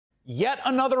Yet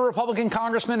another Republican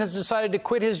congressman has decided to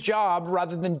quit his job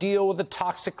rather than deal with a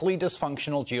toxically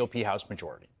dysfunctional GOP House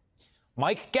majority.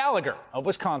 Mike Gallagher of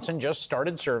Wisconsin just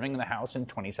started serving in the House in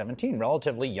 2017,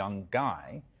 relatively young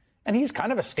guy. And he's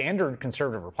kind of a standard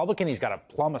conservative Republican. He's got a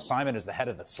plum assignment as the head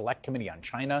of the Select Committee on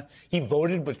China. He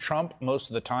voted with Trump most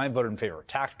of the time, voted in favor of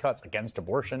tax cuts, against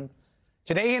abortion.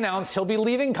 Today he announced he'll be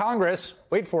leaving Congress,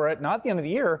 wait for it, not at the end of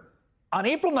the year, on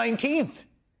April 19th.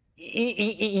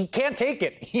 He can't take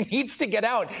it. He needs to get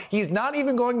out. He's not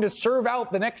even going to serve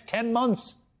out the next 10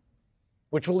 months,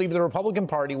 which will leave the Republican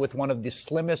Party with one of the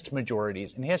slimmest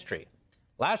majorities in history.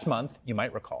 Last month, you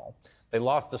might recall, they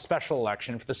lost the special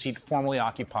election for the seat formerly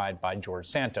occupied by George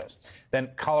Santos. Then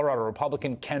Colorado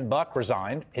Republican Ken Buck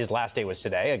resigned. His last day was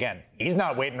today. Again, he's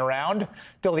not waiting around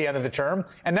till the end of the term.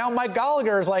 And now Mike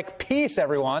Gallagher is like, peace,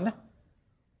 everyone.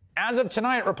 As of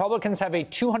tonight, Republicans have a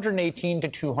 218 to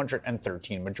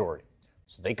 213 majority.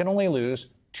 So they can only lose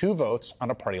 2 votes on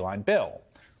a party line bill.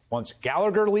 Once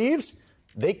Gallagher leaves,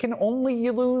 they can only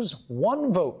lose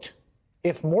 1 vote.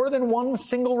 If more than one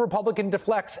single Republican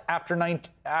deflects after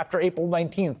April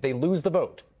 19th, they lose the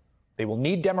vote. They will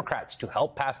need Democrats to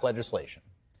help pass legislation.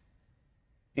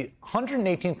 The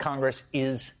 118th Congress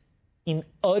is in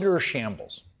utter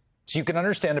shambles. So you can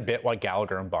understand a bit why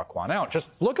Gallagher and Buck want out.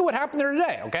 Just look at what happened there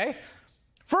today, okay?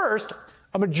 First,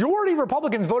 a majority of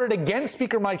Republicans voted against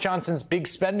Speaker Mike Johnson's big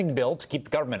spending bill to keep the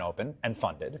government open and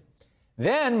funded.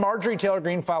 Then Marjorie Taylor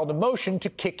Greene filed a motion to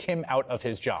kick him out of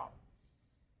his job.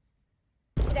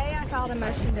 Today I filed a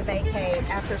motion to vacate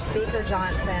after Speaker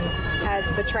Johnson has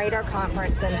betrayed our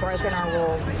conference and broken our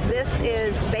rules. This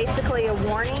is basically a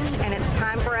warning, and it's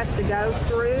time for us to go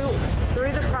through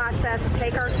the process,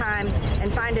 take our time,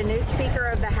 and find a new Speaker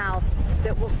of the House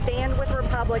that will stand with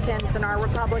Republicans and our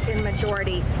Republican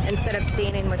majority instead of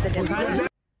standing with the Democrats.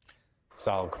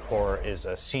 Sal Kapoor is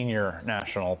a senior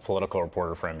national political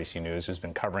reporter for NBC News who's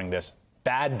been covering this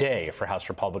bad day for House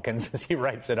Republicans as he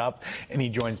writes it up, and he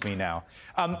joins me now.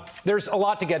 There's a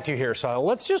lot to get to here, so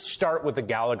let's just start with the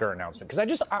Gallagher announcement,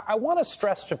 because I want to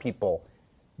stress to people,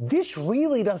 this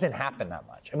really doesn't happen that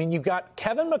much. I mean, you've got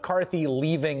Kevin McCarthy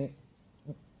leaving,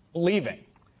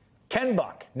 Ken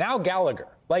Buck, now Gallagher.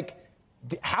 Like,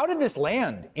 how did this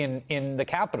land in the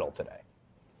Capitol today?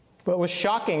 Well, it was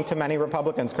shocking to many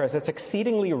Republicans, Chris. It's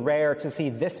exceedingly rare to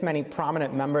see this many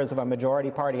prominent members of a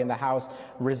majority party in the House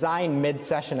resign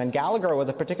mid-session. And Gallagher was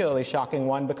a particularly shocking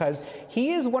one because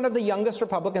he is one of the youngest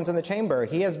Republicans in the chamber.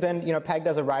 He has been, pegged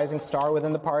as a rising star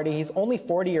within the party. He's only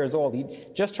 40 years old. He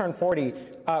just turned 40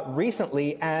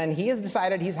 recently, and he has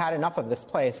decided he's had enough of this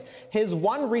place. His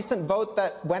one recent vote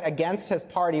that went against his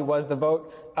party was the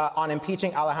vote on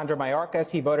impeaching Alejandro Mayorkas.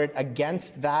 He voted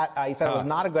against that. He said it was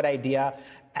not a good idea.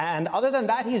 And other than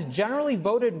that, he's generally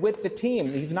voted with the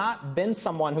team. He's not been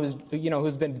someone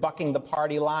who's been bucking the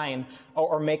party line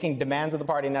or making demands of the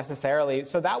party necessarily.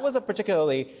 So that was a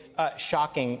particularly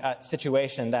shocking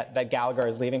situation that Gallagher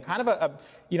is leaving. Kind of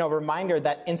a reminder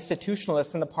that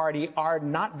institutionalists in the party are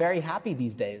not very happy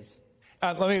these days.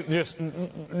 Let me just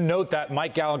note that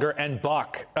Mike Gallagher and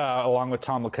Buck, along with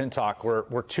Tom McClintock,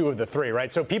 were 2 of the 3,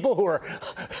 right? So people who are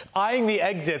eyeing the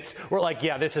exits were like,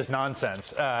 yeah, this is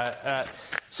nonsense.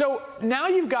 So now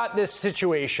you've got this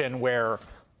situation where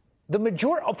the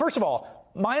majority, first of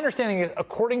all, my understanding is,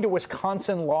 according to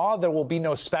Wisconsin law, there will be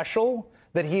no special.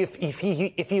 That if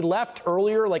he left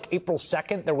earlier, like April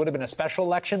 2nd, there would have been a special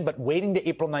election. But waiting to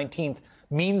April 19th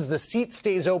means the seat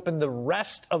stays open the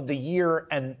rest of the year,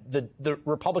 and the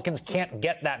Republicans can't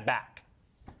get that back.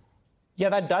 Yeah,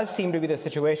 that does seem to be the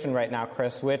situation right now,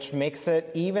 Chris, which makes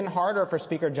it even harder for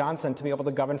Speaker Johnson to be able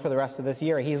to govern for the rest of this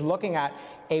year. He's looking at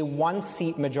a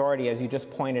 1-seat majority, as you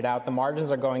just pointed out. The margins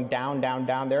are going down, down,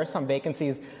 down. There are some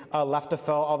vacancies left to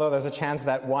fill, although there's a chance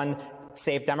that one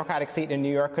safe Democratic seat in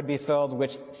New York could be filled,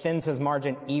 which thins his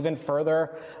margin even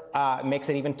further, makes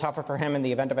it even tougher for him in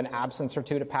the event of an absence or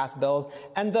 2 to pass bills.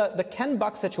 And the Ken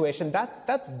Buck situation,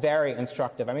 that's very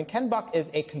instructive. I mean, Ken Buck is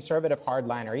a conservative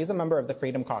hardliner. He's a member of the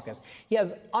Freedom Caucus. He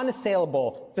has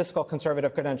unassailable fiscal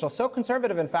conservative credentials, so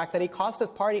conservative, in fact, that he cost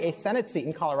his party a Senate seat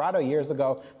in Colorado years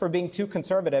ago for being too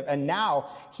conservative. And now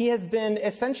he has been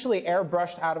essentially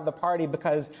airbrushed out of the party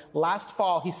because last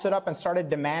fall he stood up and started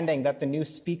demanding that the new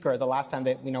speaker, the last time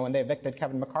when they evicted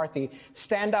Kevin McCarthy,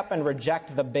 stand up and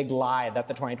reject the big lie that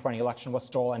the 2020 election was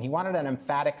stolen. He wanted an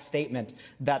emphatic statement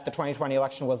that the 2020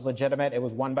 election was legitimate, it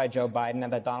was won by Joe Biden,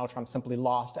 and that Donald Trump simply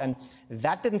lost. And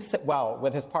that didn't sit well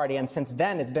with his party. And since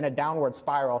then, it's been a downward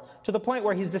spiral to the point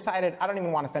where he's decided, I don't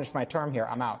even want to finish my term here,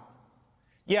 I'm out.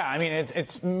 Yeah, I mean,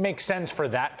 it makes sense for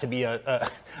that to be a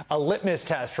litmus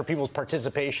test for people's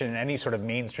participation in any sort of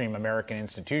mainstream American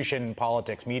institution,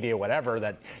 politics, media, whatever,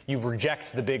 that you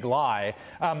reject the big lie.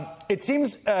 It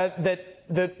seems that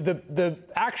the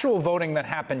actual voting that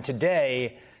happened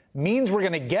today means we're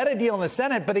going to get a deal in the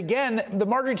Senate. But again, the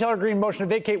Marjorie Taylor Greene motion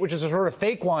to vacate, which is a sort of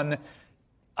fake one,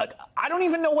 I don't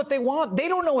even know what they want. They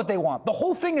don't know what they want. The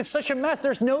whole thing is such a mess.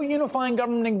 There's no unifying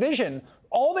governing vision.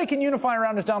 All they can unify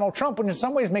around is Donald Trump, which in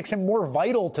some ways makes him more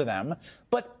vital to them.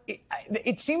 But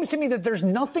it seems to me that there's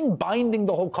nothing binding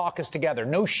the whole caucus together,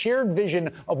 no shared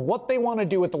vision of what they want to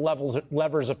do with the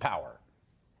levers of power.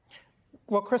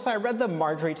 Well, Chris, I read the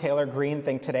Marjorie Taylor Greene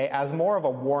thing today as more of a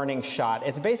warning shot.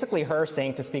 It's basically her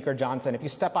saying to Speaker Johnson, if you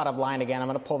step out of line again, I'm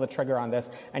going to pull the trigger on this,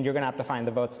 and you're going to have to find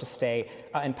the votes to stay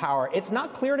in power. It's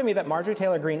not clear to me that Marjorie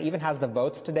Taylor Greene even has the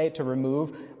votes today to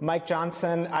remove Mike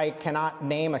Johnson. I cannot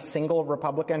name a single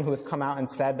Republican who has come out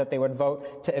and said that they would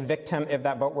vote to evict him if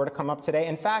that vote were to come up today.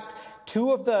 In fact,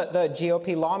 two of the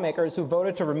GOP lawmakers who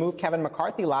voted to remove Kevin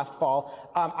McCarthy last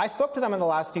fall, I spoke to them in the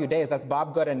last few days. That's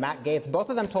Bob Good and Matt Gaetz. Both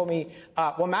of them told me,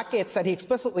 well, Matt Gaetz said he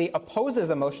explicitly opposes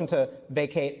a motion to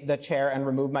vacate the chair and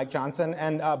remove Mike Johnson.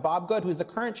 And Bob Good, who's the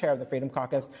current chair of the Freedom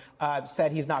Caucus,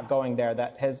 said he's not going there,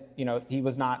 that he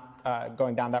was not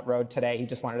going down that road today. He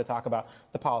just wanted to talk about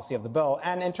the policy of the bill.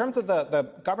 And in terms of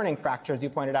the governing fractures you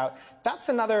pointed out, that's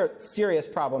another serious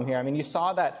problem here. I mean, you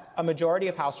saw that a majority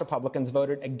of House Republicans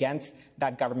voted against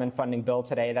that government funding bill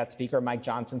today that Speaker Mike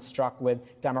Johnson struck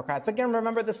with Democrats. Again,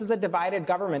 remember, this is a divided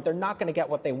government. They're not going to get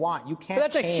what they want. You can't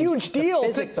But that's change a huge deal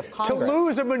to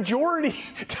lose a majority,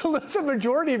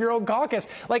 of your own caucus.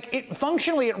 Like,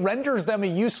 functionally, it renders them a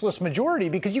useless majority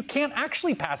because you can't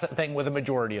actually pass a thing with a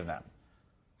majority of them.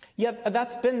 Yeah,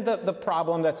 that's been the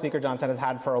problem that Speaker Johnson has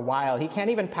had for a while. He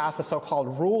can't even pass a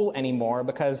so-called rule anymore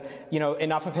because,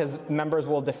 enough of his members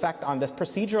will defect on this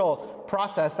procedural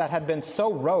process that had been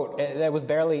so rote, that was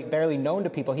barely known to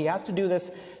people. He has to do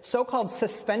this so-called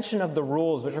suspension of the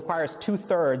rules, which requires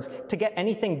 2/3 to get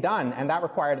anything done, and that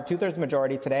required a 2/3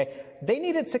 majority today. They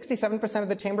needed 67% of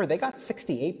the chamber. They got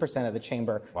 68% of the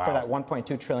chamber for that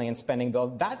 $1.2 trillion spending bill.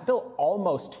 That bill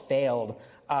almost failed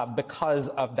because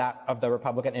of the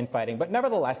Republican infighting. But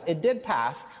nevertheless, it did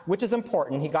pass, which is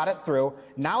important. He got it through.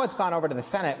 Now it's gone over to the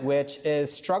Senate, which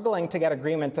is struggling to get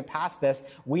agreement to pass this.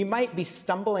 We might be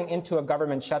stumbling into a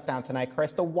government shutdown tonight,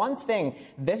 Chris. The one thing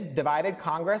this divided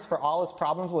Congress, for all its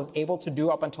problems, was able to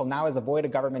do up until now is avoid a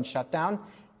government shutdown.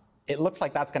 It looks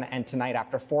like that's going to end tonight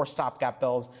after 4 stopgap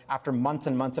bills, after months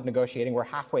and months of negotiating. We're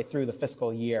halfway through the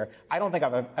fiscal year. I don't think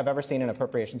I've ever seen an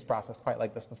appropriations process quite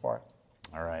like this before.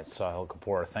 All right, Sahil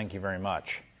Kapoor, thank you very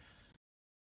much.